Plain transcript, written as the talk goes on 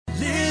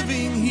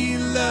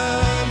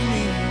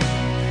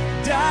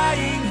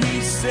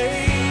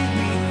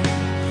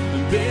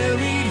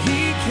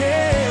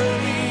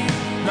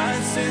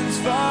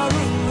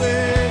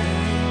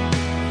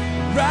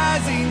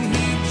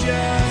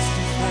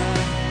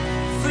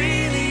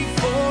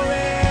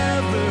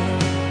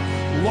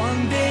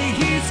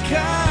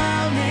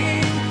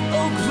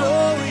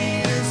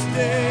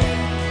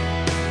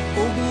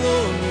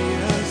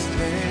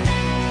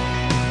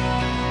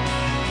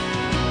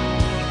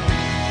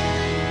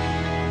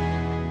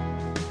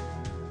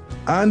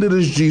And it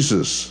is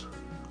Jesus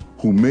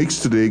who makes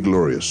today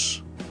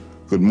glorious.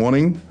 Good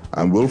morning,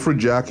 I'm Wilfred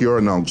Jack, your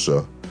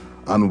announcer,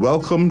 and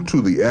welcome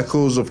to the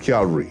Echoes of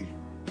Calvary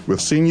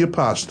with Senior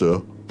Pastor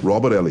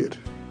Robert Elliott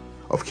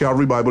of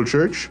Calvary Bible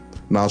Church,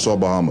 Nassau,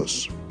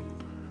 Bahamas.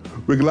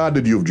 We're glad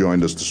that you've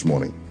joined us this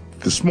morning.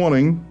 This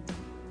morning,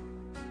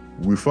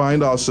 we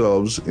find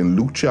ourselves in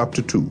Luke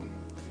chapter 2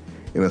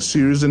 in a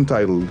series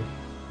entitled,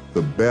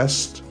 The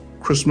Best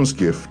Christmas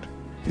Gift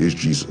is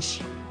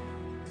Jesus.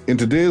 In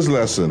today's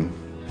lesson,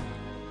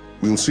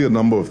 we'll see a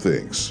number of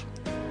things,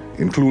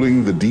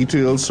 including the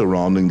details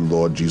surrounding the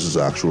Lord Jesus'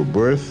 actual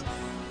birth,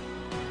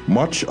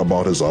 much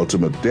about his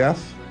ultimate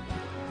death,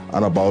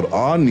 and about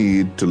our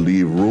need to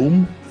leave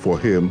room for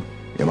him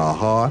in our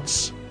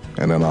hearts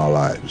and in our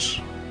lives.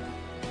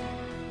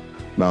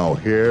 Now,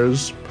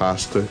 here's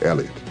Pastor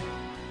Elliott.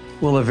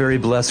 Well, a very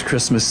blessed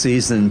Christmas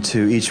season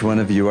to each one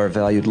of you, our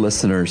valued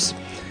listeners.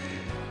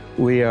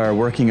 We are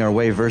working our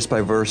way verse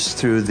by verse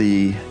through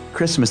the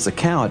Christmas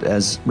account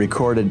as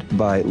recorded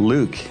by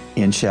Luke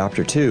in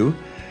chapter 2.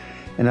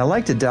 And I'd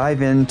like to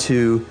dive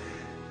into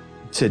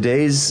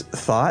today's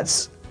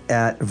thoughts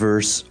at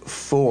verse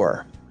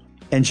 4.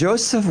 And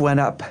Joseph went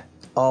up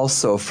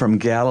also from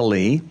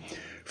Galilee,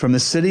 from the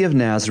city of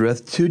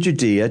Nazareth to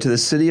Judea, to the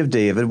city of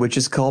David, which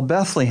is called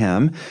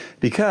Bethlehem,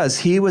 because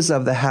he was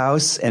of the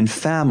house and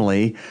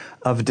family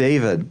of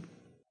David,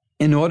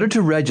 in order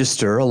to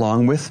register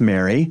along with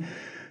Mary,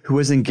 who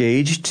was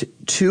engaged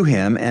to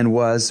him and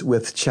was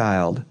with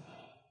child.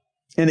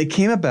 And it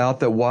came about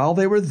that while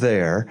they were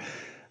there,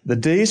 the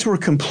days were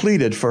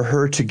completed for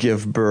her to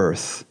give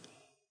birth.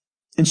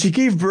 And she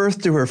gave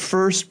birth to her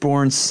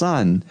firstborn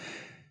son,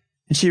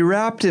 and she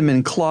wrapped him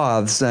in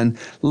cloths and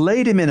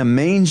laid him in a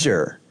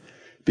manger,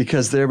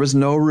 because there was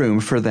no room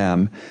for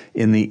them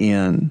in the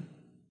inn.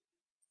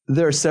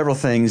 There are several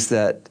things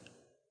that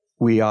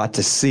we ought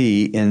to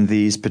see in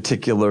these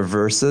particular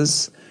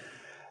verses.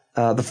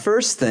 The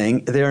first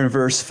thing, there in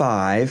verse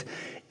 5,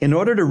 in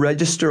order to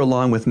register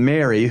along with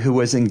Mary, who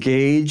was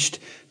engaged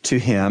to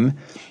him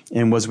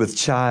and was with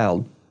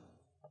child.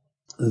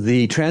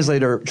 The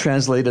translator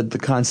translated the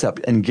concept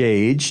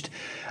engaged.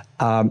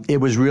 It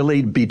was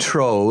really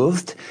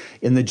betrothed.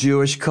 In the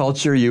Jewish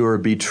culture, you were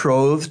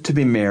betrothed to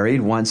be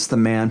married. Once the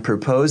man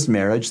proposed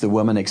marriage, the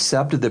woman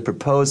accepted the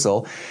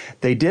proposal.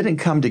 They didn't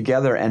come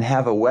together and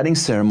have a wedding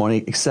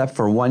ceremony except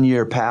for 1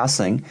 year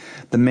passing.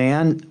 The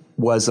man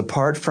was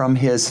apart from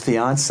his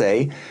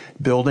fiancée,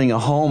 building a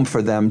home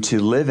for them to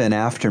live in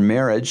after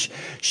marriage.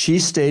 She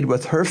stayed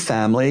with her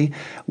family,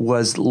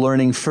 was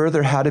learning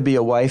further how to be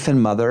a wife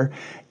and mother,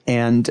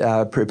 and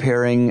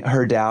preparing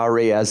her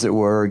dowry, as it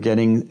were,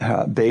 getting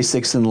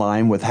basics in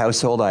line with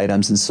household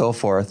items and so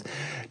forth,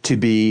 to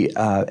be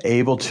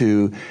able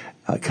to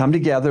come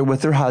together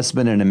with her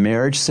husband in a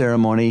marriage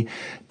ceremony,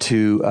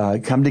 to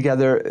come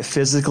together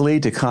physically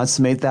to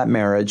consummate that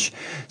marriage.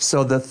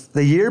 So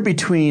the year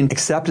between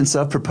acceptance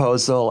of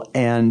proposal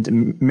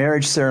and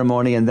marriage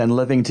ceremony and then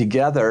living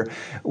together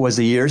was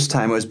a year's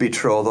time, was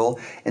betrothal.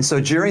 And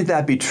so during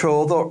that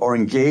betrothal or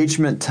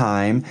engagement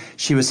time,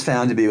 she was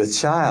found to be with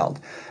child.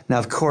 Now,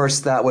 of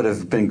course, that would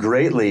have been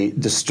greatly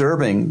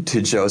disturbing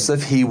to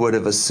Joseph. He would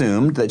have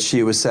assumed that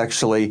she was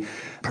sexually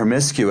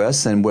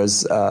promiscuous and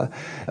was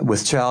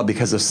with child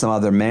because of some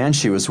other man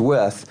she was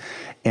with,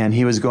 and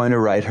he was going to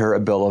write her a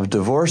bill of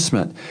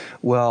divorcement.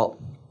 Well,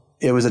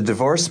 it was a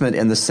divorcement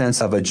in the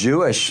sense of a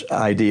Jewish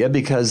idea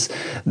because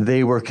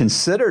they were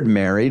considered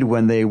married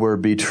when they were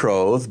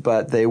betrothed,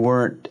 but they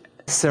weren't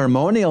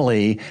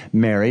ceremonially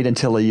married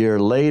until a year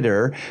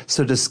later.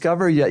 So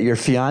discover that your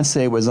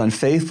fiancé was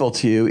unfaithful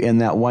to you in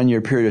that 1 year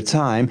period of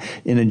time.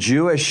 In a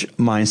Jewish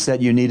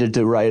mindset, you needed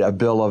to write a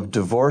bill of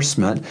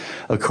divorcement.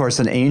 Of course,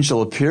 an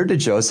angel appeared to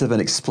Joseph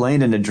and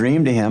explained in a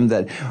dream to him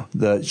that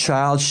the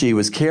child she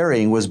was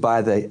carrying was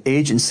by the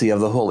agency of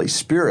the Holy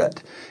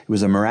Spirit. It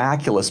was a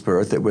miraculous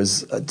birth. It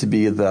was to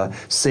be the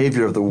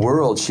Savior of the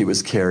world she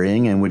was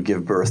carrying and would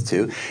give birth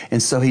to.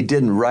 And so he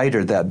didn't write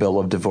her that bill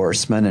of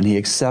divorcement, and he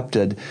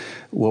accepted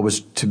what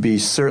was to be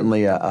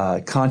certainly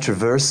a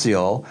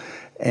controversial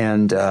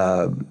and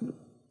a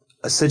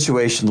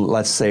situation,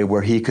 let's say,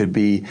 where he could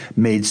be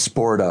made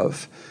sport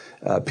of.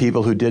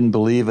 People who didn't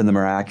believe in the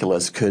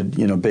miraculous could,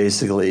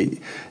 basically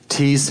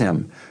tease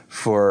him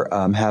for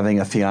having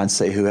a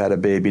fiancée who had a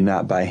baby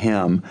not by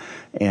him,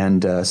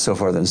 and so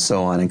forth and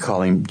so on, and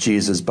calling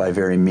Jesus by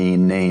very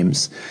mean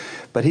names.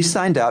 But he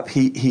signed up.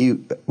 He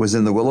was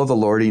in the will of the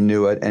Lord. He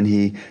knew it, and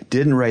he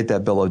didn't write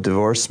that bill of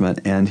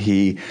divorcement, and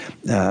he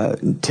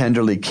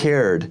tenderly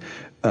cared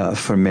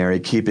for Mary,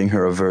 keeping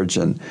her a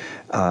virgin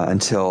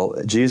until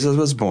Jesus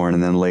was born,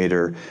 and then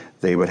later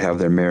they would have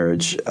their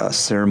marriage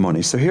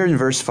ceremony. So here in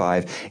verse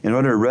 5, in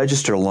order to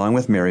register along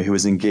with Mary, who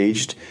was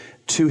engaged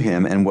to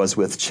him and was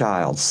with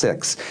child.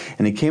 6,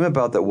 and it came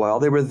about that while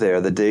they were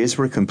there, the days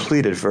were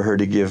completed for her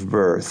to give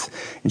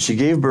birth. And she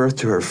gave birth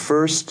to her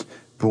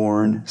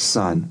firstborn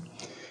son.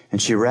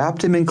 And she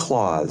wrapped him in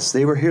cloths.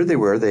 Here they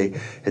were. They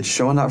had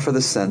shown up for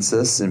the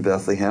census in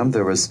Bethlehem.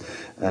 There was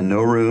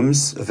no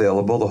rooms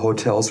available. The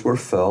hotels were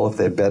full. If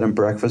they had bed and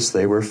breakfast,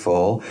 they were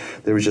full.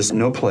 There was just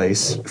no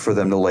place for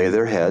them to lay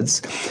their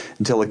heads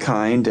until a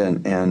kind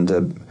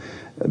and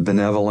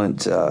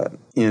benevolent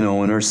inn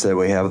owner said,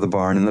 we have the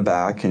barn in the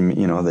back, and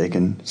they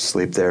can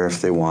sleep there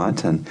if they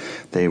want. And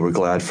they were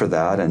glad for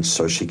that. And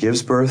so she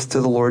gives birth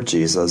to the Lord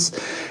Jesus,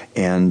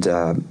 and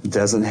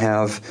doesn't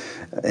have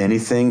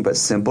anything but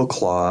simple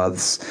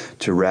cloths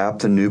to wrap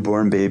the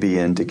newborn baby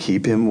in to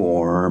keep him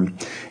warm.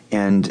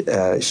 And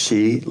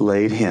she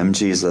laid him,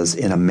 Jesus,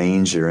 in a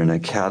manger, in a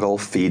cattle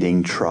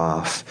feeding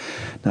trough.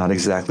 Not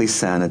exactly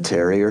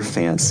sanitary or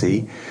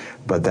fancy,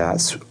 but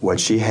that's what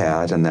she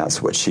had, and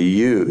that's what she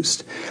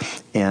used.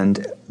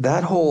 And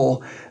that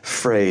whole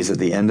phrase at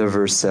the end of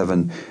verse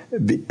 7,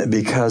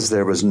 because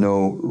there was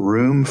no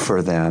room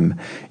for them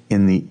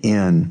in the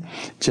inn,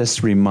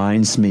 just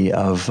reminds me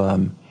of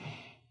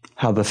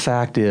how the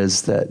fact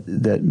is that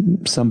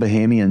some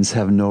Bahamians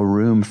have no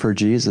room for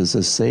Jesus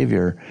as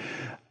Savior.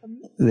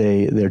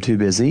 They're too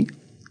busy,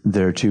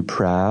 they're too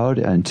proud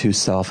and too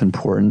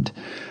self-important.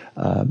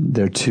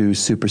 They're too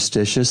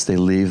superstitious. They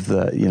leave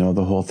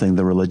the whole thing,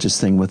 the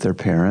religious thing, with their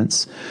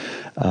parents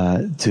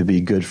to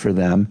be good for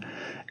them.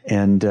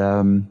 And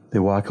they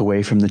walk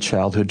away from the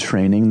childhood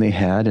training they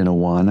had in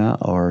Awana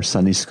or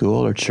Sunday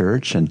school or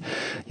church. And,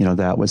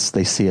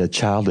 they see a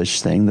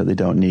childish thing that they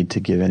don't need to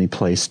give any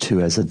place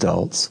to as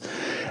adults.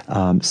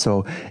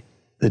 So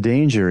the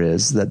danger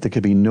is that there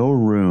could be no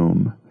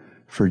room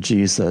for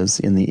Jesus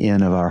in the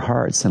inn of our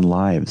hearts and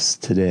lives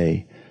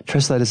today.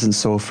 Trust that isn't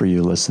so for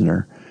you,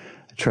 listener.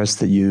 Trust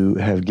that you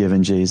have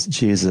given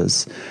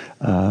Jesus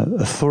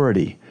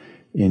authority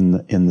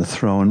in the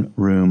throne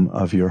room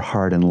of your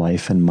heart and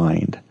life and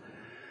mind.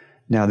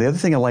 Now, the other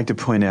thing I'd like to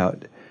point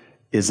out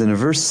is in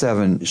verse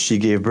 7, she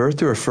gave birth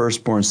to her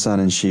firstborn son,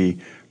 and she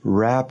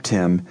wrapped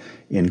him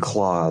in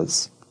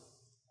cloths.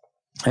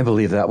 I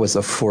believe that was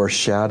a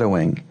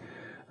foreshadowing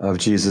of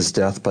Jesus'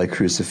 death by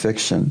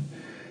crucifixion.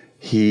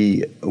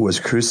 He was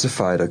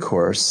crucified, of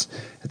course,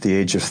 at the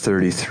age of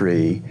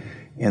 33,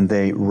 and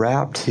they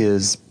wrapped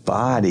his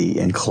body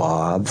in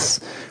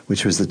cloths,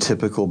 which was the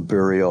typical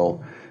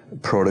burial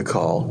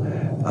protocol,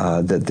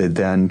 that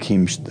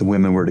the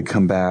women were to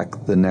come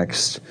back the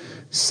next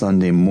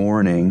Sunday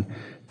morning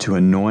to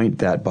anoint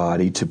that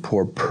body, to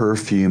pour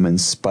perfume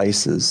and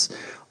spices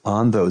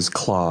on those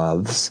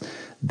cloths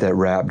that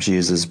wrapped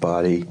Jesus'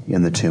 body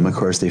in the tomb. Of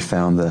course, they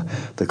found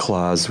the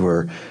cloths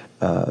were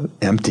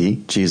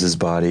empty. Jesus'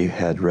 body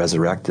had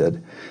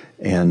resurrected,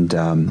 and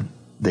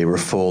they were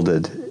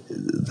folded.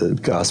 The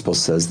gospel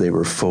says they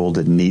were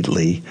folded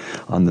neatly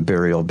on the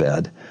burial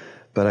bed.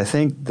 But I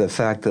think the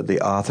fact that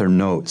the author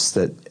notes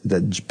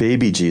that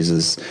baby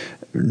Jesus'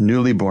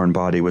 newly born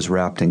body was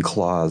wrapped in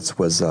cloths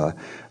was a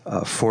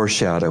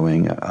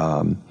foreshadowing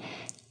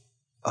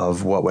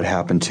of what would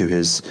happen to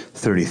his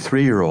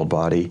 33-year-old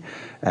body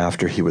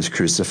after he was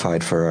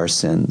crucified for our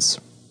sins.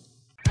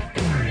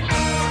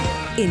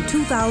 In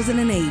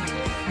 2008,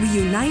 we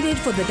united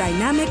for the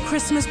dynamic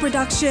Christmas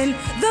production,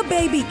 The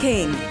Baby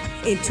King.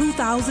 In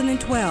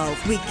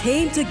 2012, we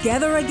came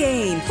together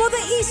again for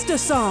the Easter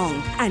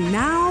song. And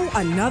now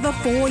another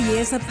 4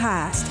 years have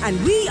passed, and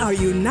we are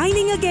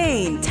uniting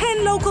again,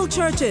 10 local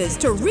churches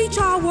to reach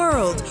our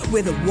world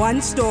with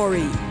one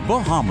story.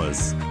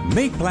 Bahamas.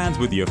 Make plans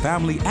with your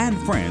family and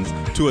friends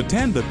to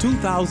attend the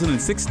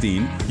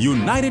 2016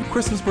 United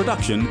Christmas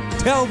production,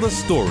 Tell the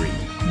Story.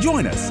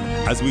 Join us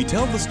as we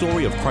tell the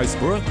story of Christ's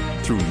birth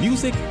through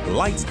music,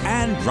 lights,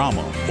 and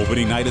drama.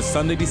 Opening night is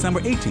Sunday, December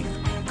 18th.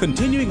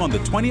 Continuing on the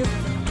 20th,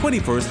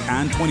 21st,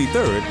 and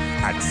 23rd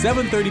at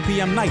 7:30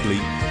 p.m. nightly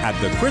at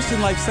the Christian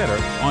Life Center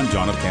on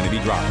John F. Kennedy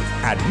Drive.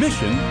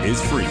 Admission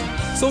is free,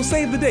 so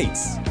save the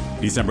dates.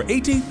 December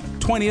 18th,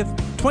 20th,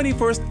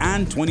 21st,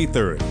 and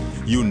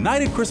 23rd.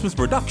 United Christmas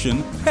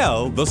production,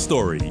 Tell the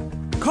Story.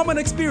 Come and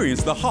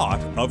experience the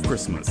heart of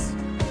Christmas.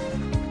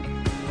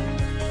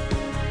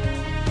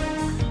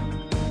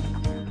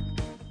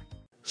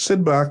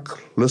 Sit back,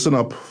 listen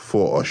up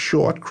for a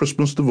short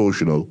Christmas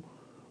devotional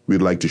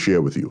we'd like to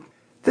share with you.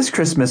 This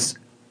Christmas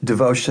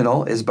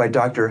devotional is by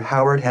Dr.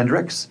 Howard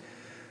Hendricks,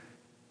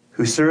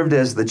 who served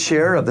as the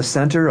chair of the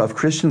Center of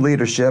Christian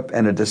Leadership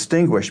and a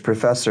distinguished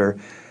professor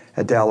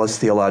at Dallas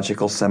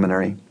Theological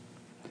Seminary.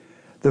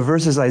 The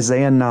verse is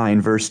Isaiah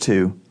 9, verse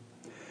 2.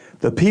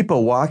 The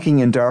people walking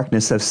in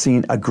darkness have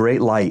seen a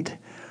great light.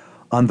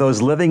 On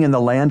those living in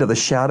the land of the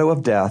shadow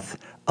of death,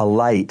 a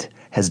light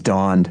has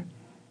dawned.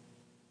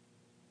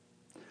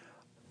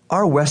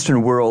 Our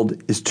Western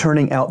world is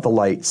turning out the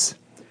lights,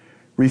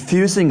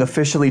 refusing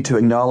officially to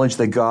acknowledge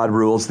that God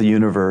rules the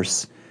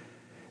universe.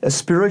 A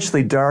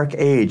spiritually dark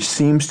age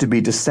seems to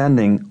be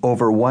descending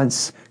over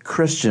once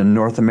Christian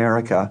North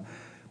America,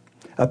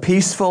 a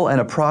peaceful and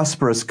a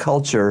prosperous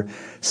culture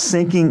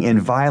sinking in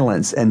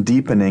violence and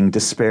deepening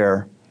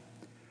despair.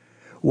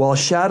 While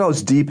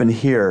shadows deepen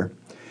here,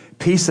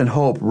 peace and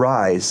hope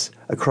rise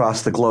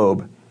across the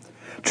globe.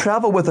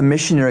 traveled with a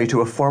missionary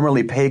to a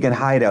formerly pagan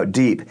hideout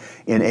deep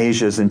in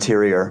Asia's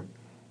interior.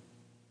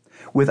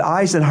 With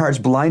eyes and hearts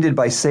blinded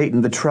by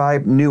Satan, the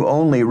tribe knew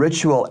only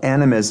ritual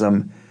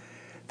animism,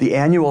 the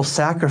annual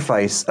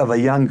sacrifice of a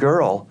young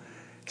girl,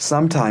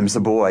 sometimes a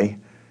boy.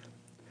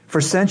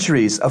 For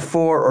centuries, a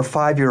 4 or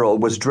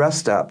 5-year-old was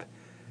dressed up,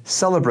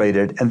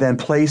 celebrated, and then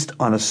placed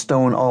on a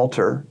stone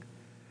altar.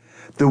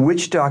 The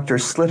witch doctor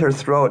slit her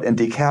throat and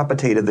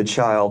decapitated the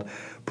child,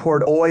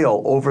 poured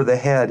oil over the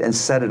head and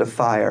set it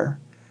afire,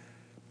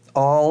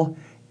 all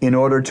in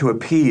order to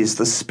appease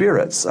the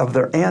spirits of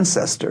their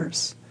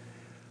ancestors.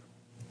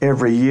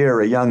 Every year,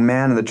 a young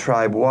man in the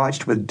tribe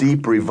watched with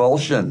deep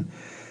revulsion,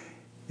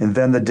 and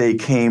then the day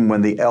came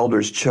when the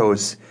elders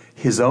chose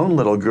his own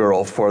little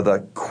girl for the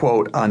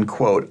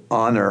quote-unquote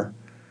honor.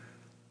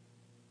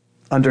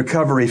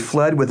 Undercover, he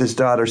fled with his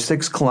daughter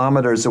 6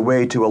 kilometers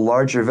away to a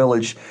larger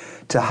village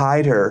to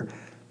hide her,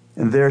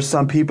 and there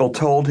some people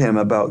told him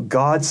about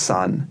God's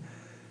Son,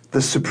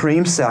 the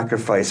supreme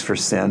sacrifice for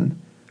sin.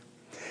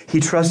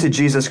 He trusted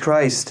Jesus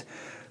Christ,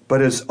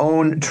 but his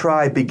own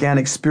tribe began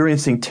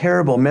experiencing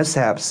terrible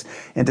mishaps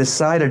and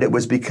decided it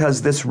was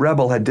because this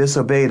rebel had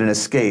disobeyed and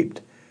escaped.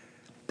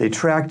 They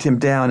tracked him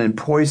down and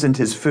poisoned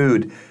his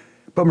food,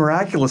 but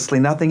miraculously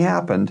nothing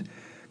happened.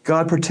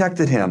 God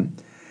protected him,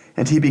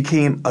 and he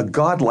became a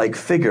godlike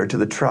figure to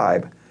the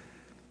tribe.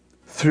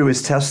 Through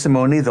his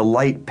testimony, the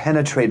light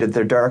penetrated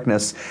their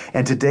darkness,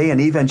 and today an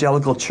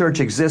evangelical church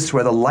exists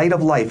where the light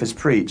of life is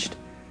preached.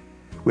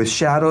 With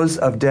shadows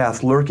of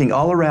death lurking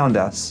all around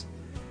us,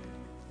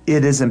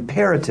 it is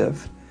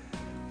imperative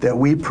that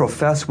we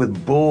profess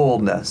with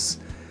boldness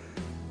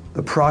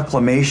the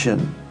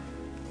proclamation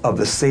of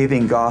the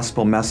saving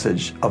gospel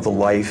message of the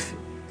life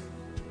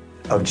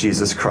of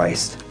Jesus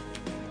Christ.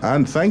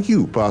 And thank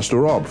you, Pastor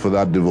Rob, for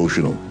that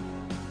devotional.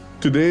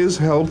 Today's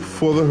Help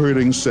for the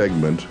Hurting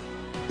segment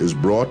is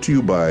brought to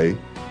you by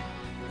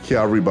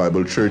Calvary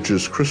Bible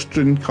Church's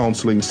Christian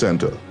Counseling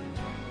Center.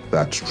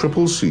 That's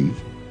CCC,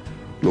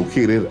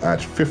 located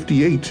at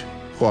 58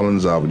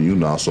 Collins Avenue,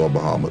 Nassau,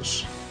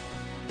 Bahamas.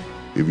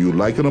 If you'd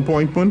like an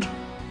appointment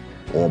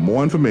or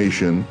more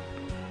information,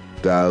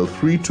 dial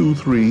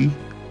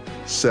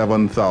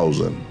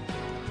 323-7000.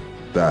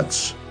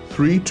 That's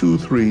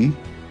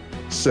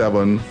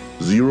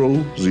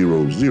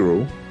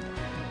 323-7000,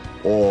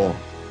 or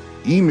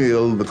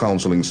email the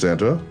Counseling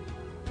Center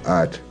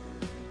at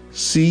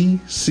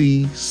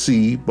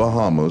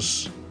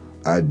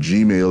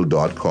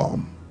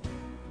cccbahamas@gmail.com.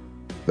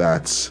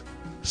 That's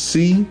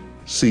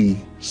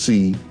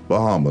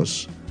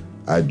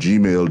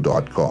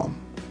cccbahamas@gmail.com.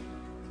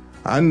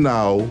 And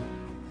now,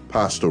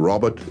 Pastor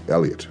Robert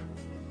Elliott.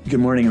 Good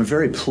morning. I'm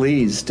very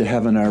pleased to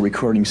have in our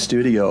recording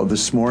studio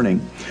this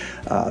morning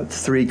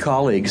 3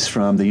 colleagues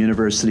from the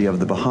University of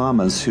the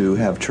Bahamas who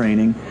have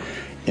training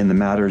in the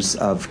matters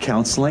of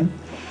counseling.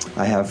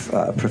 I have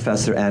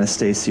Professor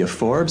Anastasia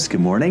Forbes. Good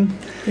morning.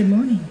 Good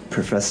morning.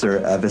 Professor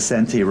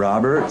Vicente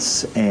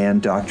Roberts and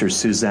Dr.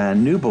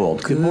 Suzanne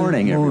Newbold. Good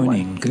morning,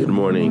 everyone. Good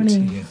morning to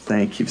you.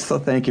 Thank you. So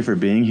thank you for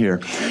being here.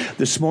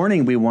 This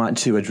morning we want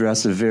to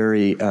address a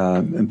very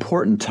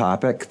important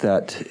topic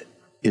that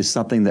is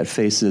something that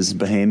faces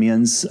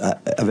Bahamians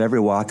of every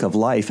walk of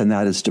life, and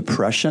that is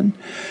depression.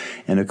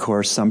 And of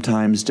course,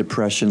 sometimes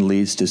depression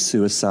leads to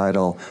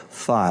suicidal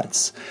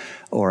thoughts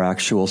or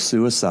actual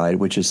suicide,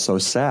 which is so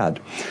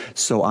sad.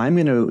 So I'm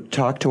going to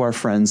talk to our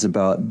friends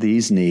about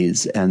these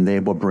needs, and they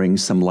will bring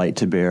some light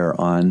to bear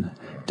on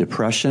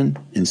depression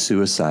and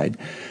suicide.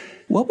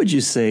 What would you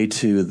say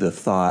to the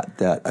thought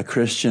that a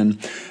Christian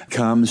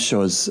comes,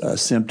 shows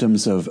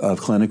symptoms of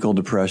clinical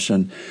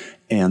depression,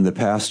 and the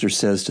pastor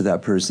says to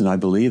that person, I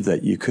believe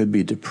that you could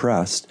be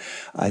depressed.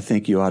 I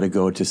think you ought to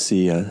go to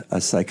see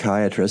a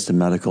psychiatrist, a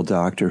medical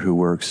doctor who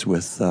works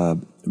with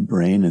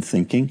brain and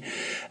thinking,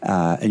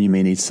 and you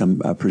may need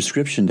some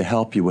prescription to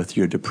help you with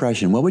your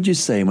depression. What would you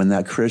say when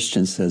that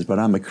Christian says, but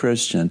I'm a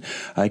Christian,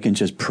 I can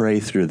just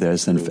pray through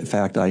this, and in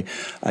fact, I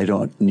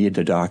don't need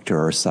a doctor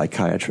or a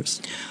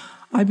psychiatrist?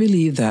 I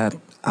believe that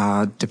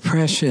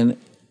depression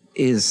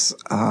is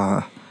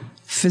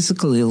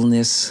physical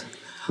illness,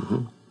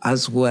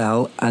 as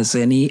well as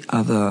any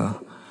other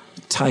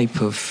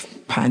type of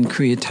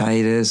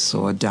pancreatitis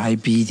or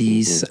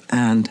diabetes,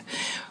 and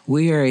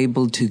we are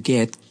able to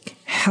get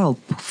help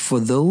for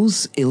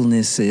those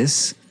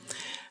illnesses.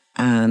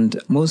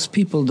 And most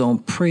people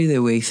don't pray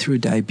their way through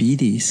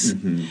diabetes.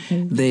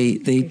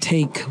 They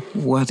take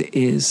what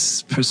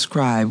is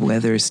prescribed,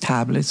 whether it's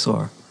tablets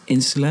or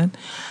insulin.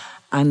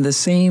 And the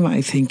same,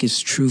 I think, is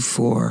true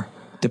for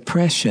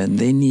depression.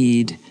 They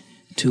need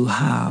to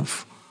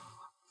have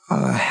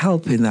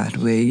help in that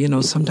way. You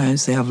know,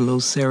 sometimes they have low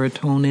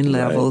serotonin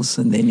levels,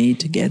 and they need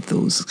to get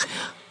those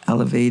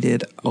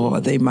elevated,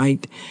 or they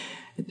might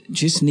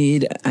just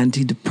need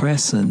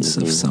antidepressants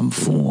of some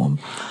form.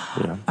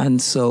 And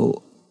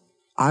so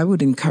I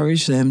would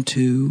encourage them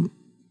to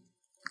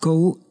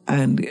go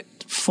and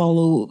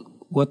follow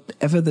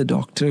whatever the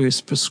doctor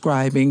is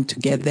prescribing to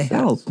get the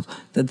help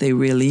that they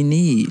really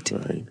need.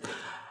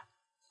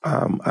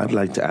 I'd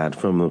like to add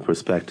from the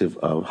perspective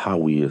of how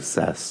we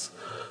assess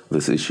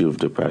this issue of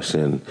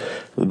depression.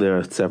 There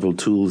are several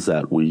tools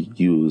that we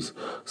use.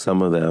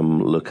 Some of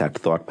them look at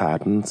thought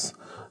patterns.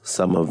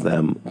 Some of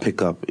them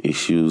pick up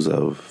issues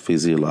of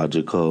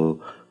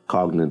physiological,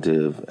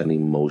 cognitive, and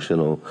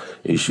emotional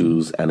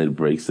issues, and it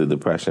breaks the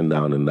depression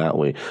down in that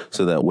way,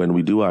 so that when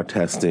we do our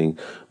testing,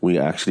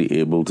 we're actually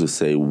able to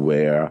say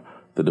where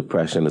the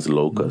depression is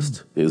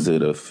locused. Is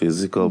it a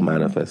physical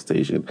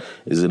manifestation?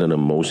 Is it an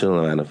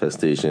emotional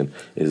manifestation?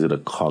 Is it a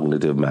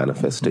cognitive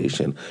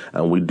manifestation?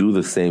 And we do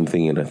the same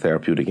thing in a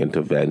therapeutic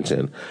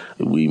intervention.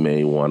 We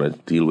may want to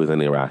deal with an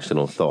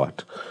irrational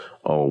thought,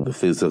 or the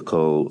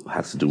physical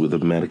has to do with a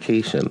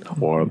medication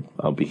or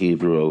a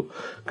behavioral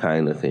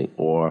kind of thing,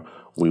 or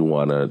we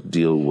want to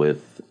deal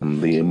with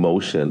the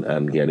emotion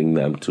and getting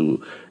them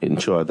to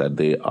ensure that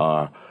they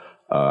are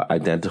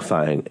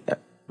identifying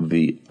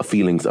the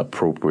feelings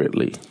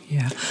appropriately.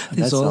 Yeah.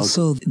 There's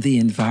also the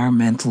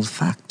environmental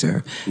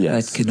factor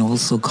that can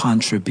also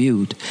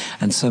contribute.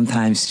 And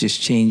sometimes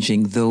just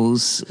changing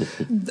those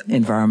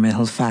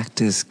environmental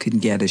factors can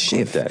get a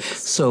shift.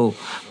 So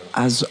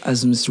as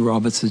Mr.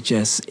 Roberts has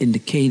just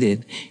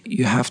indicated,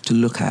 you have to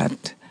look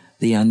at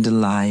the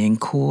underlying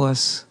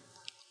cause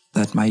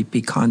that might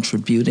be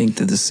contributing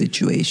to the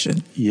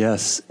situation.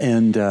 Yes.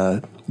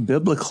 And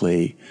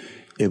biblically,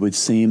 it would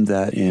seem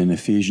that in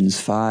Ephesians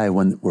 5,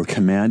 when we're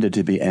commanded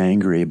to be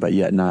angry, but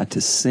yet not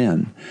to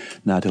sin,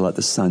 not to let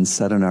the sun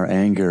set on our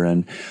anger.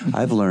 And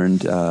I've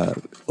learned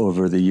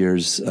over the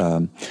years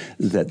that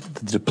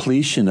the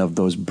depletion of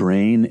those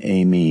brain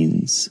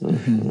amines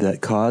that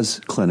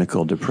cause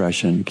clinical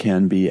depression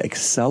can be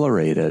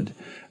accelerated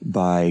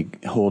by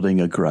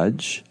holding a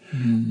grudge,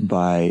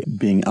 by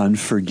being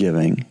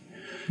unforgiving,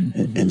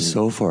 and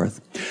so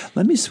forth.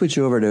 Let me switch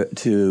over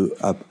to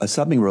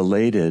something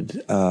related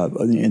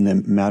in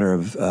the matter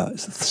of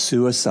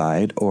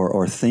suicide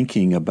or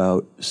thinking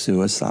about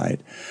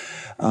suicide.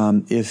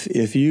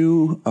 If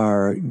you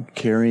are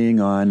carrying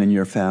on in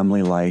your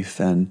family life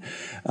and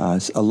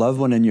a loved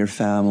one in your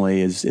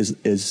family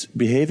is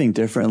behaving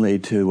differently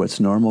to what's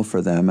normal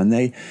for them, and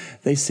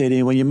they say to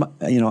you,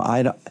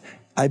 well,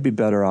 I'd be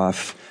better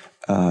off.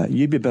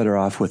 You'd be better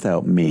off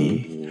without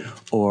me.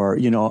 Or,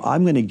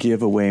 I'm going to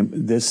give away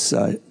this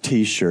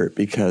T-shirt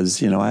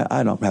because,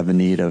 I don't have a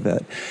need of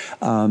it.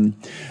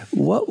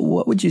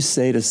 What would you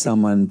say to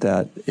someone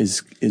that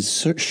is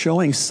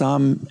showing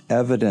some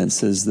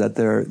evidences that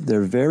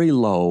they're very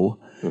low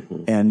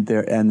and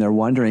they're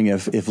wondering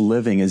if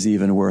living is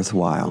even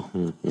worthwhile?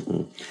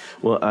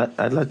 Well,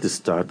 I'd like to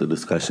start the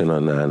discussion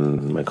on that,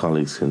 and my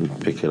colleagues can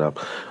pick it up.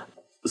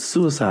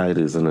 Suicide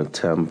is an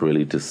attempt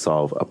really to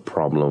solve a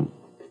problem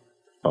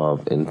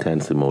of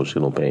intense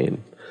emotional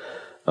pain.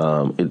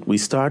 We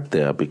start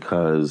there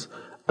because,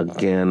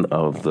 again,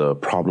 of the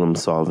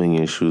problem-solving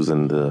issues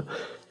and the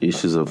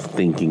issues of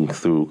thinking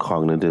through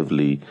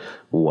cognitively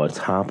what's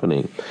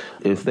happening.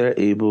 If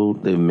they've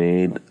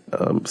made,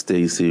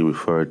 Stacy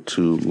referred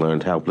to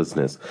learned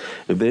helplessness.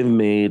 If they've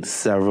made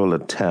several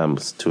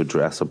attempts to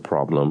address a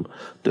problem,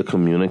 to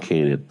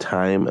communicate it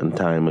time and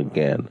time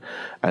again,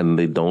 and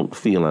they don't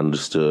feel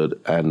understood,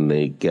 and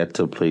they get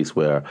to a place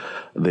where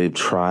they've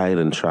tried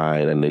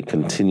and they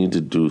continue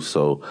to do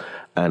so,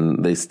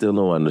 and they still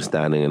no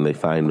understanding and they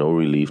find no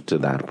relief to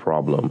that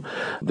problem.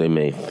 They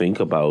may think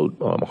about,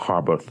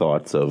 harbor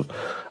thoughts of,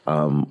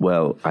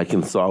 I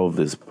can solve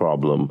this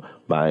problem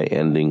by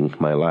ending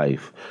my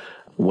life.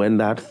 When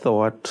that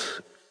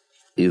thought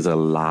is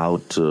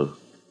allowed to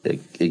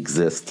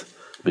exist,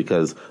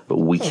 because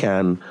we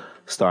can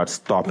start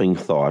stopping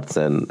thoughts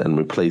and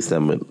replace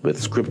them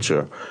with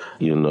scripture,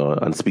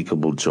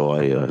 unspeakable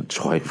joy,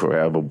 joy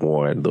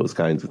forevermore, and those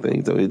kinds of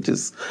things. So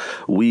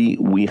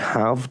we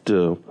have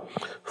to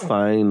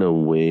find a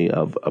way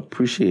of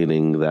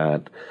appreciating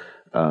that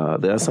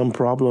there are some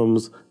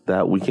problems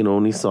that we can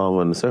only solve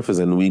on the surface,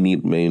 and we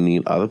may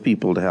need other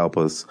people to help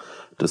us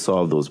to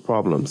solve those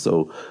problems.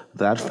 So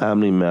that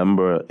family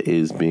member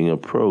is being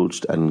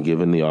approached and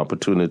given the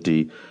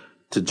opportunity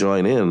to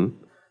join in,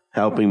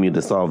 helping me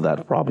to solve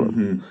that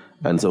problem.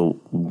 And so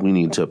we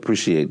need to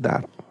appreciate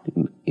that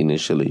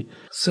initially.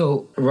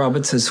 So,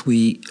 Roberts, as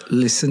we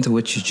listen to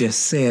what you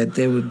just said,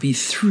 there would be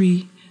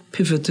three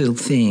pivotal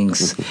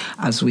things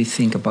as we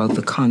think about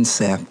the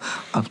concept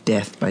of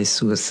death by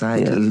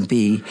suicide. It'll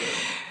be,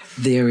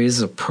 there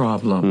is a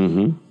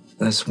problem.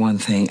 That's one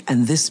thing.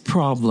 And this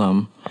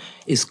problem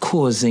is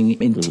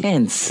causing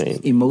intense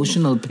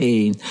emotional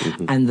pain.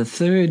 And the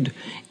third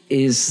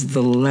is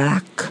the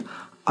lack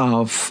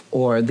of,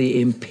 or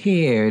the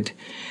impaired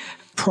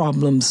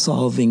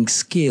problem-solving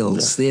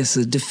skills. There's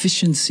a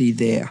deficiency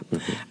there.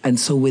 And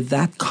so with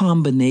that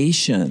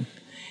combination,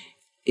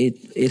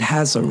 it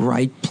has a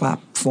right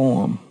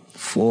platform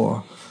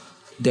for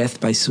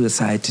death by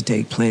suicide to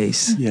take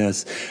place.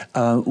 Yes.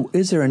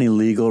 Is there any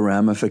legal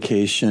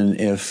ramification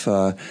if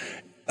a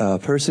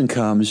person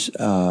comes,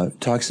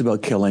 talks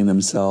about killing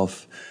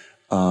themselves?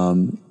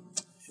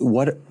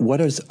 What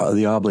are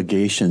the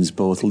obligations,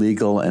 both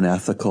legal and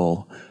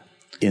ethical,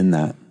 in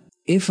that?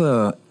 If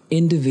an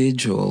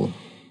individual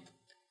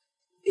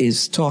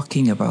is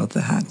talking about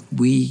that.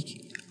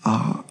 We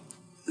are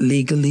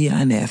legally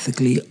and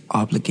ethically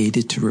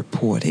obligated to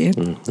report it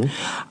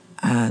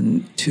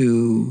and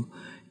to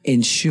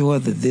ensure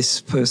that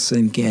this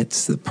person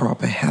gets the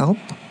proper help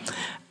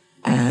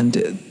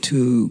and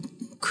to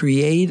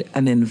create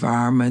an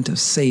environment of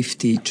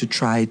safety to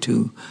try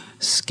to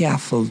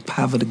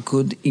have a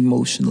good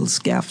emotional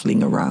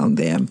scaffolding around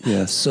them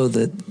so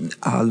that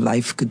our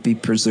life could be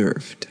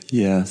preserved.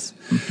 Yes.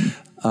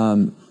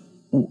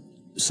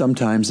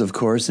 Sometimes, of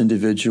course,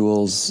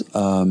 individuals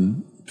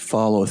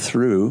follow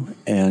through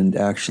and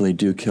actually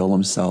do kill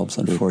themselves,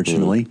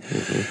 unfortunately,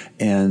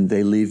 and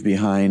they leave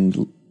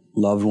behind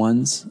loved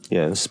ones,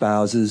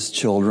 spouses,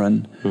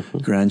 children,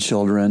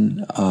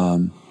 grandchildren.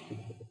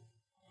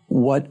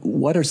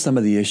 What are some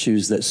of the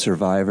issues that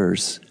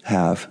survivors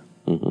have?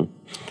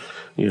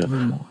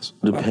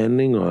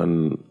 Depending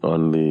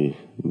on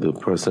the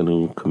person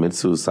who commits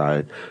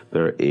suicide,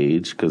 their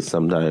age, because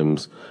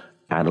sometimes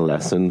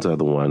adolescents are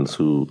the ones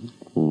who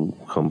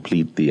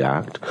complete the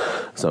act.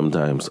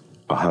 Sometimes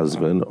a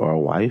husband or a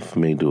wife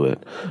may do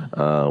it.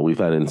 We've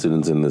had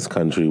incidents in this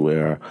country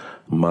where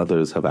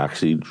mothers have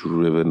actually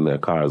driven their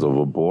cars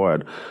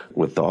overboard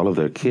with all of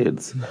their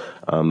kids.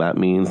 That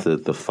means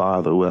that the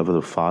father, whoever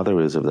the father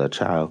is of that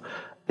child,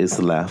 is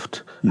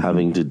left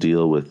having to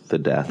deal with the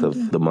death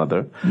of the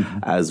mother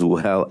as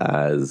well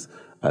as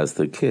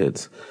the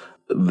kids.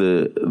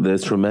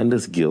 There's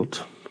tremendous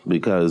guilt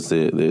because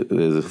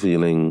there's a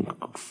feeling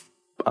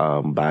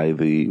by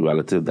the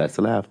relative that's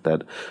left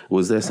that,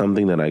 was there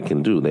something that I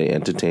can do? They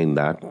entertain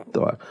that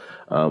thought.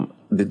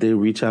 Did they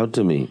reach out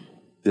to me?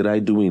 Did I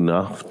do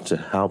enough to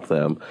help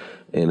them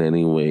in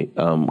any way?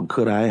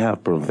 Could I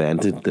have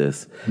prevented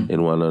this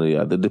in one or the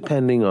other,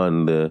 depending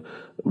on the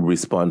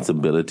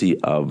responsibility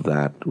of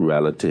that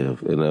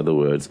relative? In other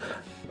words,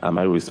 am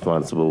I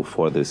responsible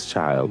for this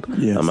child?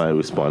 Yes. Am I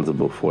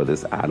responsible for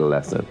this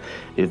adolescent?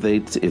 If they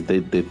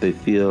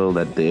feel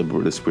that they're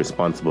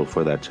responsible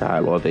for that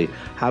child, or they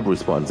have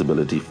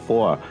responsibility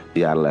for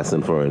the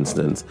adolescent, for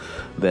instance,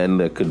 then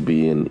there could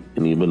be an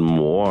even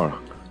more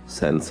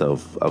sense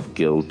of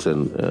guilt,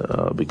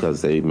 and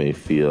because they may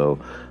feel,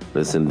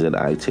 listen, did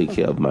I take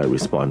care of my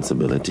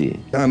responsibility?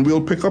 And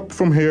we'll pick up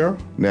from here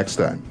next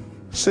time.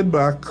 Sit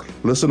back,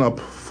 listen up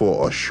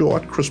for a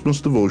short Christmas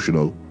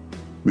devotional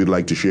we'd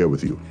like to share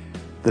with you.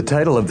 The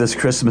title of this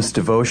Christmas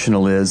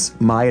devotional is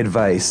My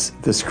Advice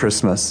This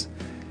Christmas.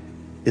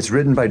 It's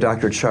written by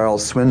Dr.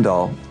 Charles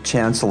Swindoll,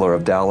 Chancellor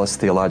of Dallas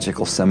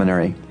Theological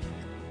Seminary.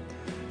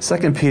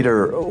 2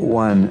 Peter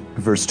 1,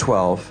 verse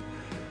 12.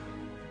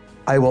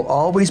 I will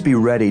always be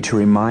ready to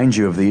remind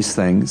you of these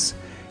things,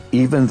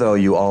 even though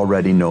you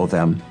already know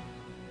them.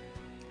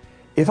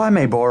 If I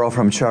may borrow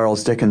from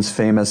Charles Dickens'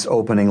 famous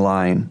opening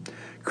line,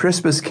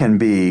 Christmas can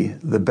be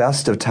the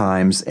best of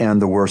times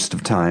and the worst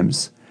of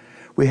times.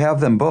 We have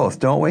them both,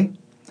 don't we?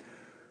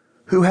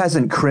 Who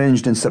hasn't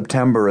cringed in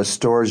September as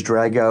stores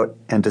drag out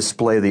and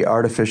display the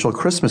artificial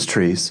Christmas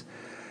trees?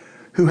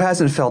 Who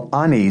hasn't felt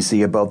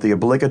uneasy about the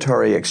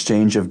obligatory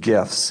exchange of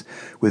gifts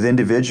with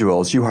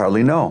individuals you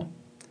hardly know?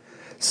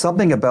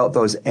 Something about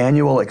those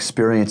annual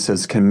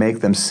experiences can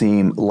make them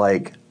seem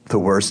like the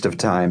worst of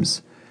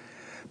times.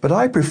 But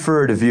I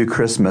prefer to view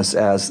Christmas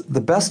as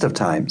the best of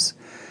times.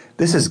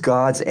 This is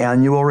God's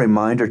annual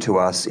reminder to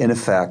us, in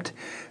effect,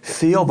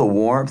 feel the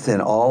warmth in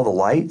all the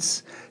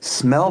lights,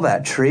 smell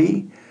that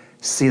tree,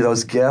 see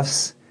those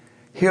gifts,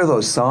 hear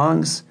those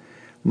songs.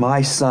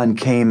 My son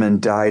came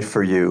and died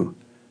for you.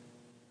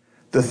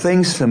 The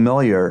things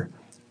familiar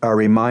are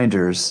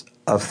reminders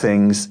of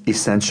things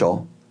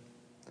essential.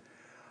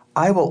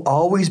 I will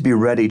always be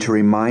ready to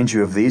remind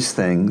you of these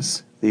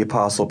things, the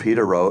Apostle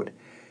Peter wrote,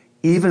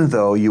 even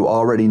though you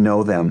already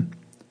know them.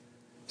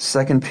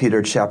 2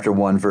 Peter chapter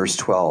 1, verse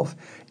 12.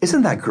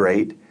 Isn't that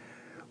great?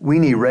 We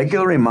need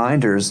regular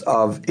reminders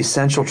of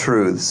essential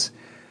truths.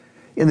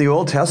 In the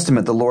Old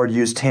Testament, the Lord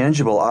used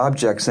tangible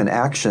objects and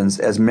actions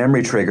as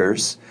memory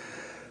triggers.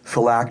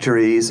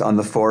 Phylacteries on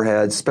the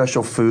forehead,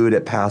 special food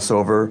at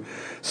Passover,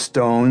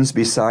 stones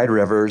beside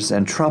rivers,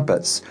 and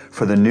trumpets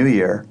for the new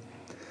year.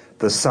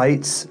 The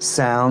sights,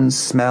 sounds,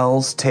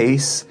 smells,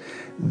 tastes,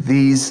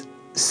 these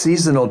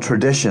seasonal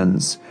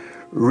traditions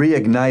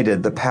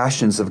reignited the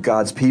passions of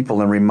God's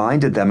people and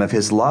reminded them of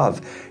His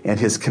love and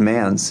His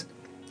commands.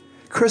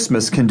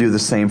 Christmas can do the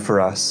same for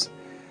us.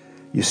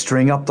 You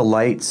string up the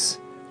lights,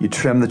 you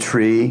trim the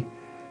tree,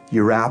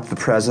 you wrap the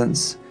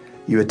presents,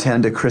 you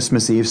attend a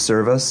Christmas Eve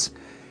service.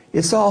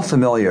 It's all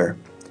familiar.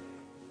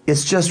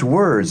 It's just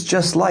words,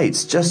 just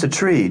lights, just a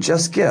tree,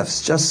 just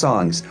gifts, just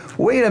songs.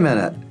 Wait a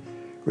minute.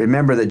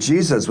 Remember that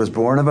Jesus was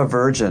born of a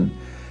virgin.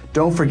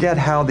 Don't forget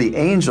how the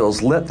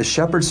angels lit the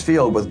shepherd's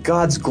field with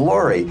God's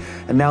glory,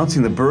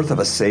 announcing the birth of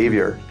a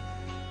Savior.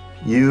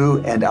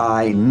 You and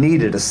I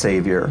needed a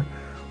Savior,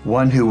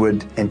 one who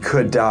would and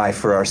could die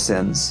for our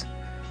sins.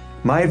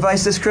 My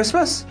advice this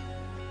Christmas?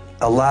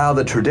 Allow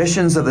the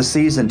traditions of the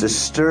season to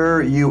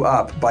stir you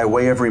up by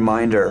way of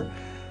reminder.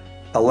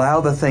 Allow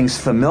the things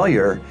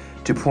familiar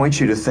to point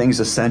you to things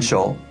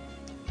essential.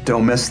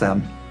 Don't miss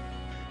them.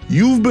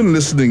 You've been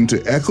listening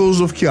to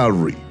Echoes of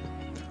Calvary,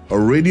 a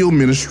radio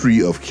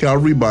ministry of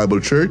Calvary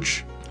Bible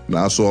Church,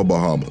 Nassau,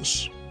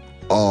 Bahamas.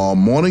 Our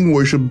morning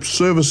worship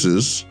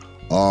services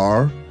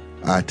are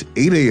at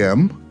 8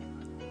 a.m.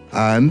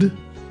 and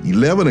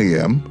 11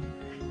 a.m.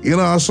 in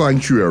our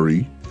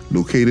sanctuary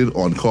located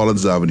on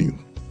Collins Avenue.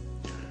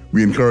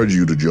 We encourage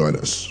you to join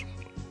us.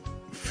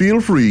 Feel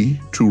free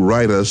to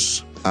write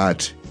us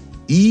at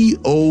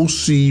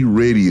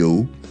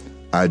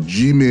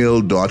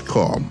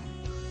eocradio@gmail.com.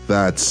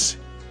 That's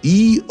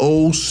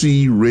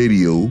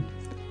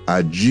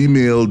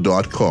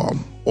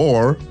eocradio@gmail.com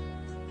or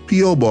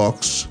P.O.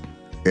 Box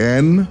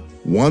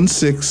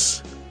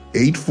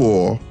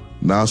N1684,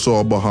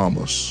 Nassau,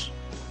 Bahamas.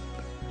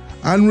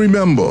 And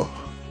remember,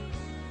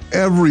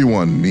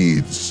 everyone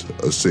needs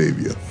a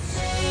Savior.